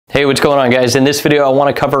Hey, what's going on, guys? In this video, I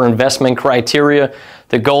want to cover investment criteria,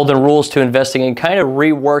 the golden rules to investing, and kind of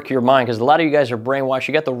rework your mind because a lot of you guys are brainwashed.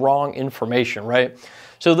 You got the wrong information, right?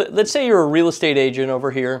 So let's say you're a real estate agent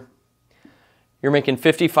over here. You're making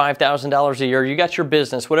 $55,000 a year. You got your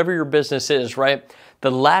business, whatever your business is, right?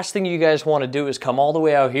 The last thing you guys want to do is come all the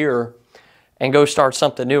way out here and go start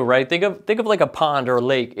something new, right? Think of like a pond or a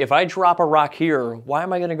lake. If I drop a rock here, why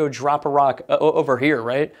am I going to go drop a rock over here,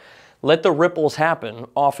 right? Let the ripples happen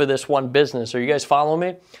off of this one business. Are you guys following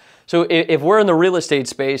me? So if we're in the real estate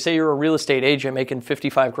space, say you're a real estate agent making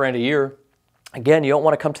 55 grand a year, again, you don't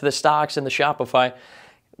want to come to the stocks and the Shopify.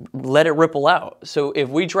 Let it ripple out. So if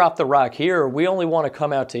we drop the rock here, we only want to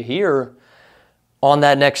come out to here on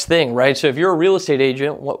that next thing, right? So if you're a real estate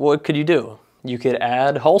agent, what could you do? You could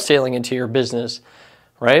add wholesaling into your business,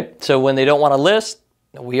 right? So when they don't want to list,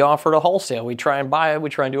 we offer to wholesale. We try and buy it. We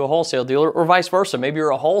try and do a wholesale deal, or vice versa. Maybe you're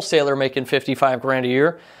a wholesaler making 55 grand a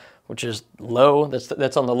year, which is low.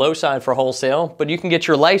 That's on the low side for wholesale. But you can get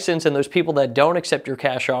your license, and those people that don't accept your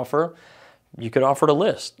cash offer, you could offer to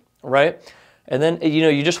list, right? And then,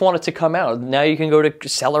 you just want it to come out. Now you can go to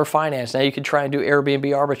seller finance. Now you can try and do Airbnb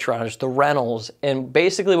arbitrage, the rentals. And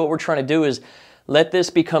basically what we're trying to do is let this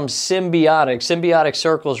become symbiotic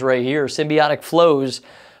circles right here, symbiotic flows.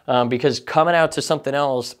 Because coming out to something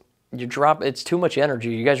else, it's too much energy.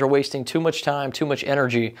 You guys are wasting too much time, too much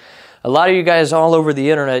energy. A lot of you guys all over the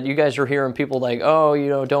internet, you guys are hearing people like,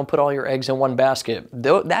 oh, don't put all your eggs in one basket.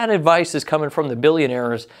 That advice is coming from the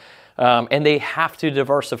billionaires, and they have to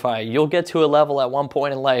diversify. You'll get to a level at one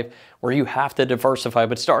point in life where you have to diversify,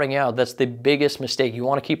 but starting out, that's the biggest mistake. You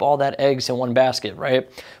want to keep all that eggs in one basket, right?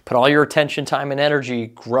 Put all your attention, time, and energy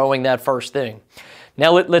growing that first thing.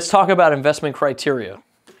 Now let's talk about investment criteria.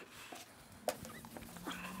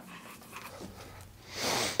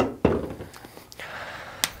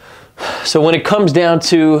 So when it comes down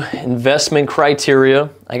to investment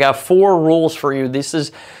criteria, I got 4 rules for you. This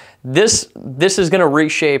is going to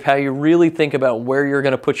reshape how you really think about where you're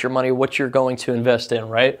going to put your money, what you're going to invest in,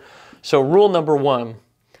 right? So rule number 1,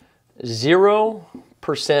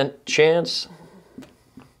 0% chance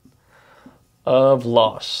of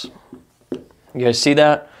loss. You guys see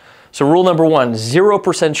that? So rule number 1,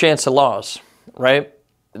 0% chance of loss, right?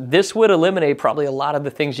 This would eliminate probably a lot of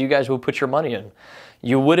the things you guys would put your money in.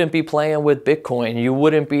 You wouldn't be playing with Bitcoin. You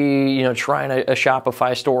wouldn't be, trying a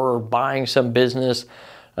Shopify store or buying some business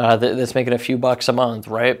that's making a few bucks a month,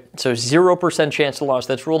 right? So 0% chance of loss.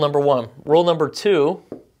 That's rule number 1. Rule number 2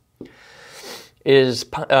 is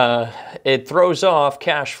it throws off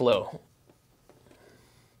cash flow.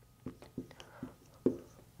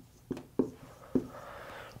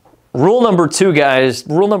 Rule number 2, guys,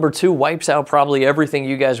 rule number 2 wipes out probably everything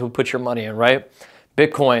you guys would put your money in, right?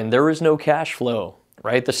 Bitcoin, there is no cash flow,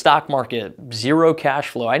 right? The stock market, 0 cash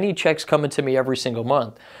flow. I need checks coming to me every single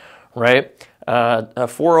month, right? A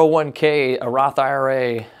 401k, a Roth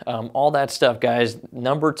IRA, all that stuff, guys.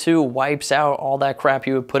 Number 2 wipes out all that crap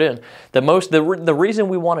you would put in. The reason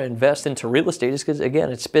we want to invest into real estate is because, again,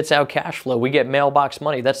 it spits out cash flow. We get mailbox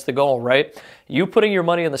money. That's the goal, right? You putting your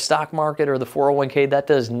money in the stock market or the 401k, that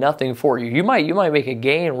does nothing for you. You might make a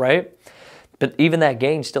gain, right? But even that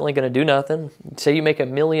gain still ain't going to do nothing. Say you make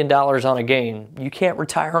 $1 million on a gain. You can't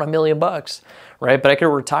retire on $1 million bucks, right? But I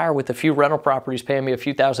could retire with a few rental properties paying me a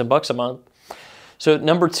few $1,000s a month. So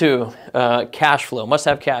number 2, cash flow. Must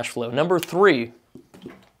have cash flow. Number 3,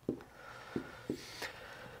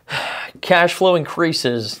 cash flow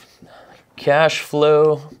increases. Cash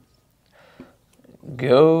flow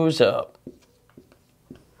goes up.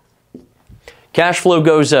 Cash flow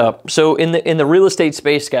goes up. So in the real estate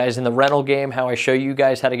space, guys, in the rental game, how I show you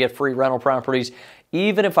guys how to get free rental properties,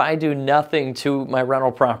 even if I do nothing to my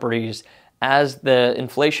rental properties, as the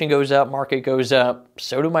inflation goes up, market goes up,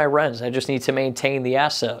 so do my rents. I just need to maintain the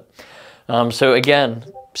asset. So again,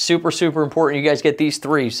 super, super important. You guys get these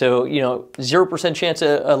 3. So, 0% chance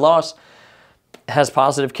of loss, has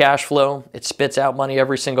positive cash flow. It spits out money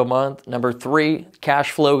every single month. Number 3, cash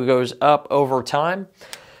flow goes up over time.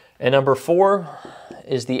 And number 4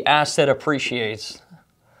 is the asset appreciates.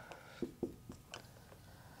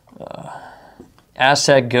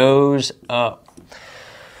 Asset goes up.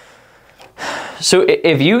 So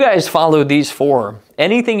if you guys follow these 4,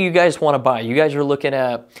 anything you guys want to buy, you guys are looking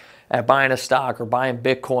at buying a stock or buying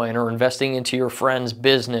Bitcoin or investing into your friend's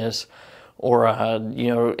business or,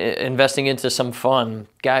 investing into some fund,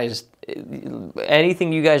 guys,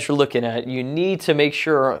 anything you guys are looking at, you need to make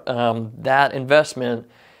sure that investment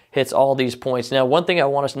hits all these points. Now, one thing I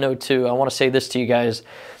want us to know too, I want to say this to you guys,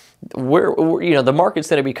 the market's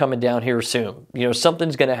going to be coming down here soon.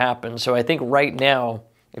 Something's going to happen. So I think right now,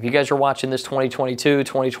 If you guys are watching this 2022,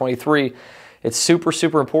 2023, it's super,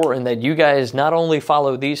 super important that you guys not only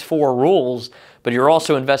follow these 4 rules, but you're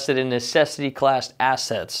also invested in necessity class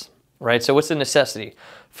assets, right? So what's a necessity?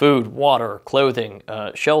 Food, water, clothing,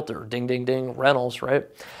 shelter, ding, ding, ding, rentals, right?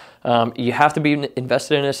 You have to be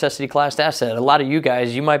invested in a necessity class asset. A lot of you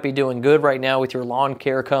guys, you might be doing good right now with your lawn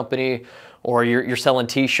care company, or you're selling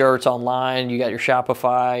t-shirts online, you got your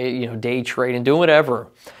Shopify, day trading, doing whatever.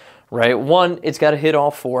 Right? 1, it's got to hit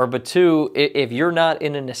all 4, but 2, if you're not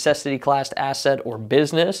in a necessity class asset or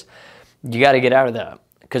business, you got to get out of that.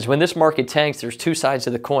 Because when this market tanks, there's 2 sides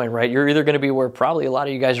of the coin, right? You're either going to be where probably a lot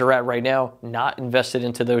of you guys are at right now, not invested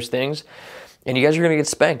into those things, and you guys are going to get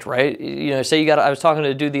spanked, right? Say I was talking to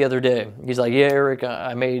a dude the other day. He's like, yeah, Eric,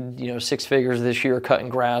 I made 6 figures this year cutting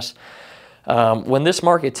grass. When this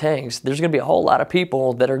market tanks, there's going to be a whole lot of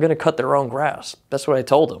people that are going to cut their own grass. That's what I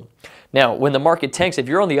told him. Now, when the market tanks, if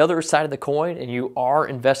you're on the other side of the coin and you are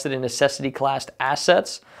invested in necessity class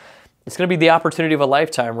assets, it's going to be the opportunity of a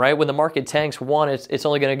lifetime, right? When the market tanks, 1, it's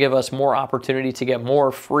only going to give us more opportunity to get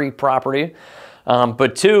more free property.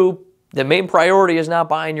 But 2, the main priority is not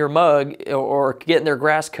buying your mug or getting their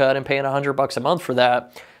grass cut and paying $100 a month for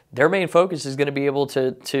that. Their main focus is going to be able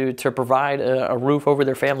to provide a roof over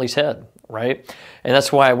their family's head, right? And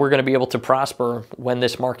that's why we're going to be able to prosper when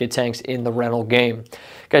this market tanks in the rental game.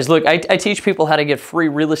 Guys, look, I teach people how to get free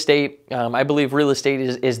real estate. I believe real estate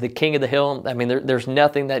is the king of the hill. I mean, there's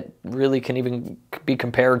nothing that really can even be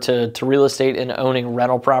compared to real estate and owning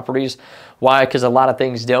rental properties. Why? Because a lot of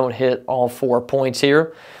things don't hit all 4 points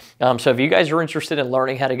here. So if you guys are interested in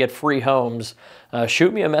learning how to get free homes,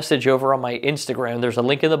 shoot me a message over on my Instagram. There's a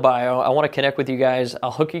link in the bio. I want to connect with you guys.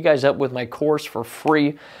 I'll hook you guys up with my course for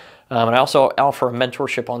free. And I also offer a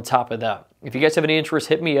mentorship on top of that. If you guys have any interest,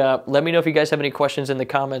 hit me up. Let me know if you guys have any questions in the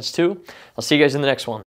comments too. I'll see you guys in the next one.